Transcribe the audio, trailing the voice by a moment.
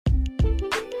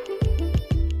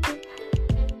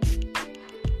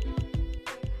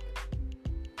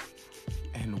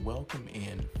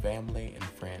family and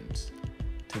friends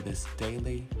to this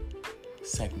daily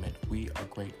segment we are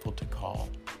grateful to call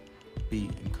Be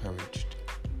Encouraged.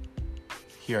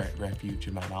 Here at Refuge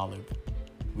in Mount Olive,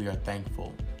 we are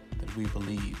thankful that we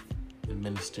believe in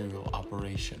ministerial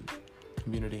operation,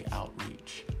 community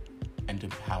outreach, and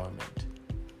empowerment.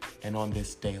 And on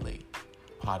this daily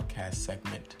podcast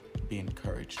segment, Be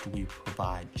Encouraged, we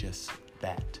provide just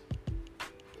that.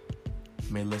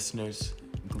 May listeners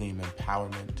glean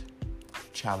empowerment,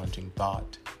 challenging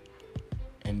thought,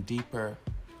 and deeper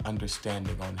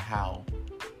understanding on how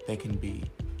they can be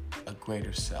a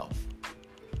greater self,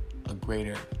 a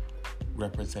greater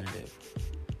representative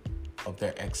of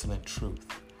their excellent truth.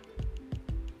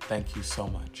 Thank you so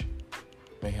much.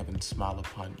 May heaven smile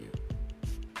upon you,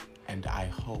 and I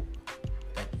hope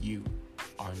that you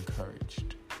are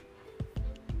encouraged.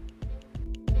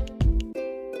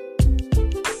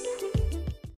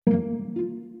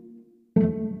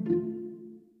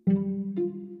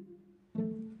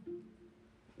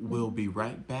 We'll be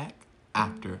right back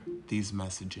after these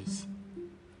messages.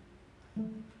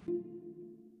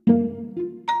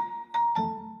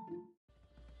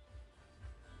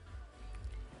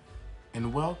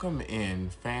 And welcome in,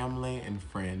 family and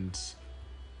friends,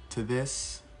 to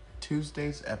this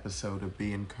Tuesday's episode of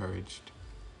Be Encouraged.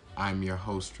 I'm your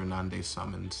host, Renande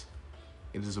Summons.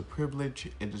 It is a privilege,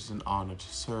 it is an honor to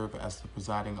serve as the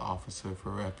presiding officer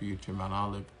for Refuge in Mount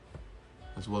Olive,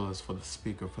 as well as for the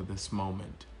speaker for this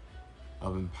moment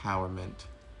of empowerment.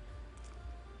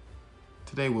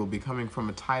 Today we'll be coming from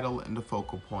a title and a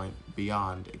focal point,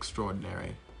 Beyond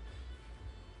Extraordinary.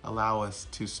 Allow us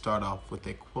to start off with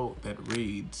a quote that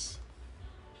reads,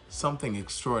 "Something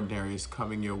extraordinary is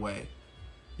coming your way.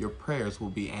 Your prayers will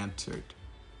be answered.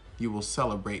 You will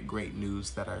celebrate great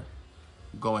news that are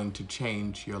going to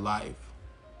change your life.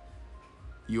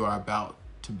 You are about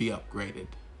to be upgraded."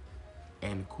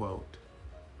 End quote.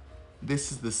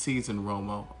 This is the season,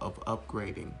 Romo, of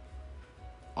upgrading.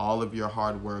 All of your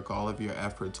hard work, all of your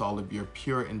efforts, all of your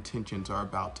pure intentions are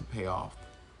about to pay off.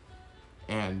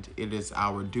 And it is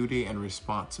our duty and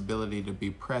responsibility to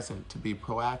be present, to be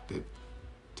proactive,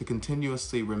 to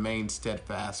continuously remain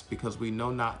steadfast, because we know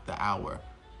not the hour.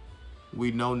 We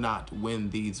know not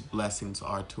when these blessings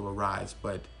are to arise,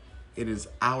 but it is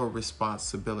our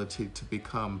responsibility to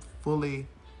become fully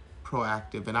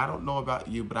proactive. And I don't know about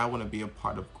you, but I want to be a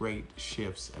part of great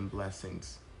shifts and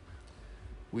blessings.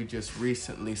 We just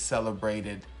recently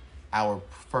celebrated our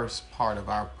first part of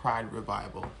our Pride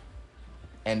Revival,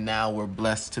 and now we're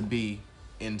blessed to be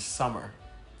in summer.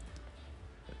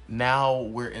 Now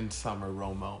we're in summer,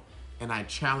 Romo, and I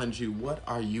challenge you, what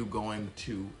are you going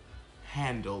to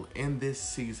handle in this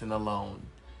season alone?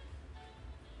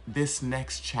 This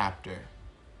next chapter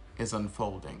is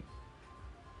unfolding.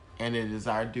 And it is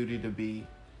our duty to be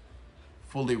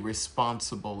fully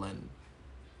responsible and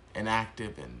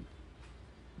active and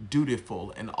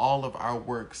dutiful in all of our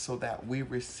work, so that we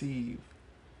receive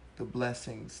the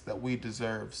blessings that we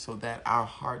deserve, so that our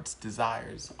heart's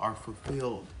desires are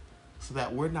fulfilled, so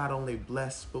that we're not only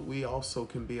blessed, but we also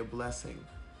can be a blessing.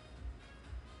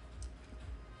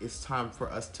 It's time for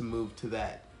us to move to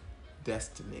that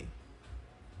destiny.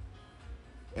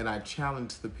 And I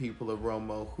challenge the people of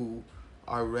Romo who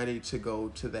are ready to go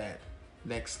to that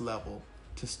next level,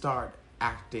 to start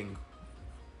acting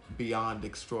beyond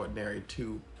extraordinary,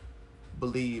 to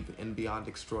believe in beyond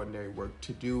extraordinary work,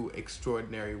 to do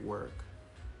extraordinary work,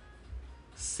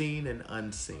 seen and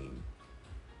unseen.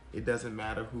 It doesn't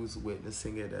matter who's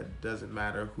witnessing it. It doesn't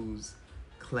matter who's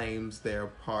claims they're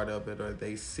part of it, or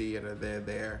they see it, or they're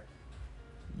there.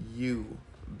 You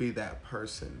be that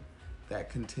person that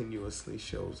continuously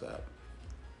shows up,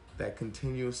 that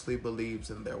continuously believes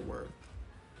in their worth,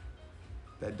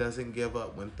 that doesn't give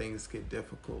up when things get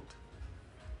difficult,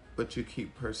 but you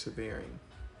keep persevering.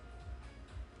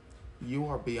 You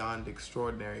are beyond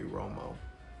extraordinary, Romo,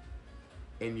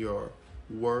 in your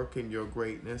work and your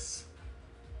greatness.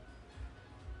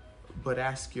 But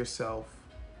ask yourself,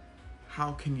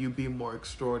 how can you be more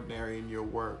extraordinary in your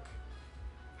work?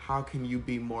 How can you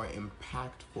be more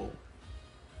impactful?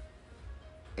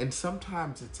 And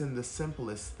sometimes it's in the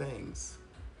simplest things.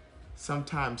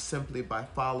 Sometimes simply by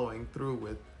following through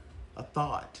with a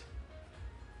thought,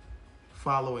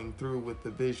 following through with the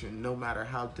vision, no matter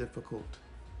how difficult.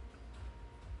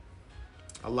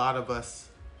 A lot of us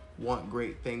want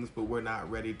great things, but we're not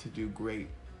ready to do great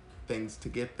things to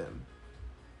get them.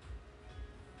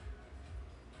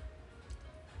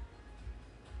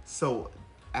 So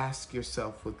ask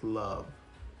yourself with love,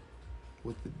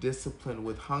 with the discipline,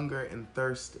 with hunger and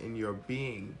thirst in your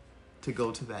being to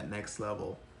go to that next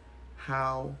level.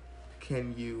 How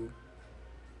can you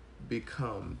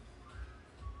become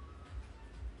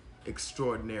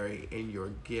extraordinary in your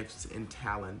gifts and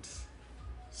talents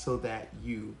so that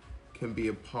you can be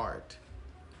a part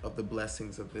of the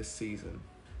blessings of this season.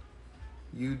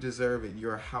 You deserve it.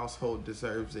 Your household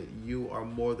deserves it. You are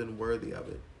more than worthy of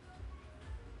it.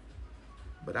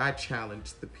 But I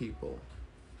challenge the people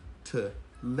to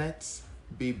let's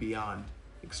be beyond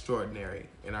extraordinary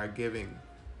in our giving,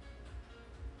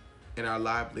 in our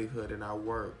livelihood, in our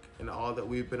work, in all that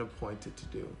we've been appointed to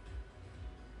do.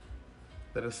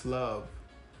 Let us love.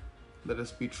 Let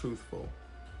us be truthful.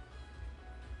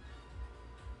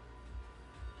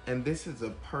 And this is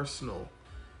a personal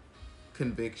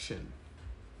conviction.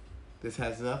 This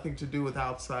has nothing to do with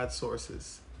outside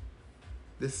sources.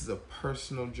 This is a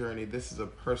personal journey. This is a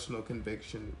personal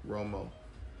conviction, Romo.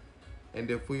 And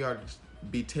if we are to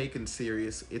be taken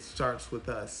serious, it starts with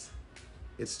us.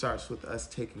 It starts with us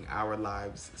taking our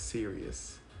lives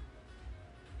serious.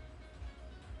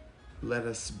 Let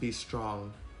us be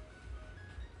strong.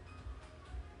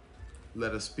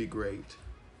 Let us be great.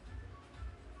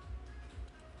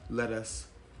 Let us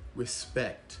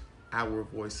respect our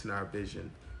voice and our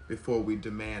vision before we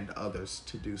demand others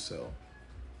to do so.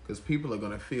 Because people are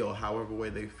going to feel however way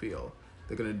they feel.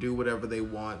 They're going to do whatever they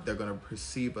want. They're going to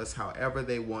perceive us however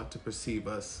they want to perceive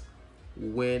us,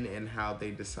 when and how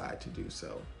they decide to do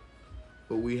so.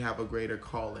 But we have a greater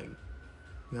calling.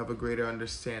 We have a greater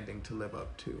understanding to live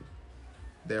up to.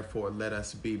 Therefore, let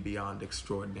us be beyond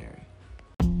extraordinary.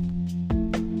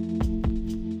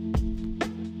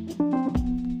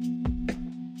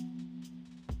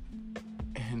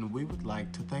 And we would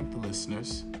like to thank the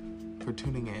listeners for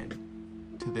tuning in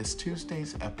to this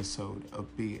Tuesday's episode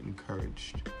of Be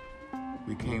Encouraged.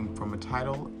 We came from a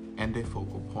title and a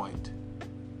focal point,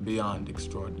 Beyond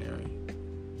Extraordinary.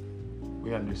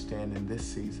 We understand in this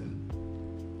season,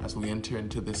 as we enter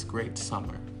into this great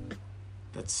summer,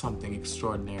 that something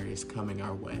extraordinary is coming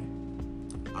our way.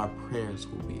 Our prayers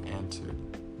will be answered.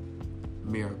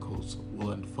 Miracles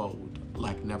will unfold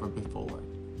like never before.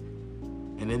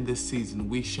 And in this season,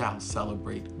 we shall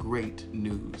celebrate great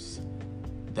news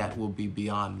that will be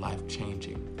beyond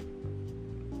life-changing.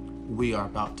 We are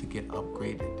about to get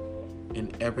upgraded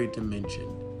in every dimension,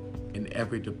 in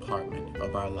every department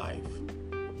of our life.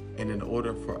 And in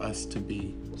order for us to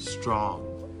be strong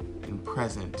and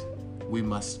present, we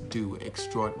must do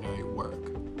extraordinary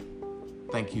work.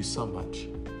 Thank you so much.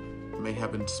 May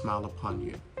heaven smile upon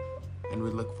you. And we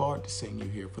look forward to seeing you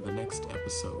here for the next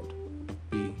episode of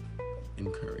Be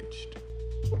Encouraged.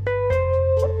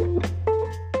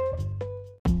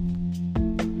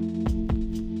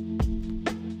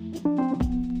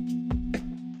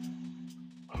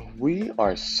 We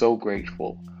are so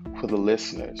grateful for the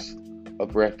listeners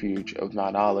of Refuge of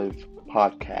Mount Olive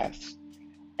podcast,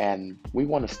 and we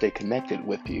want to stay connected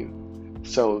with you.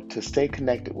 So to stay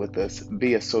connected with us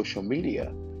via social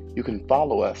media, you can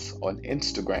follow us on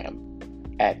Instagram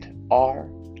at r.o.m.o__.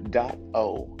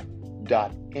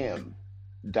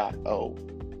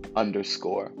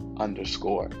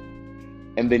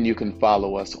 And then you can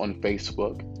follow us on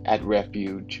Facebook at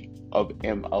Refuge of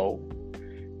MO.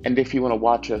 And if you want to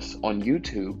watch us on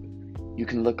YouTube, you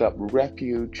can look up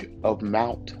Refuge of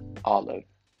Mount Olive,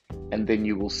 and then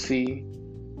you will see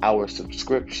our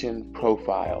subscription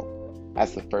profile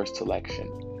as the first selection.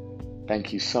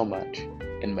 Thank you so much,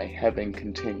 and may heaven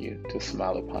continue to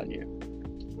smile upon you.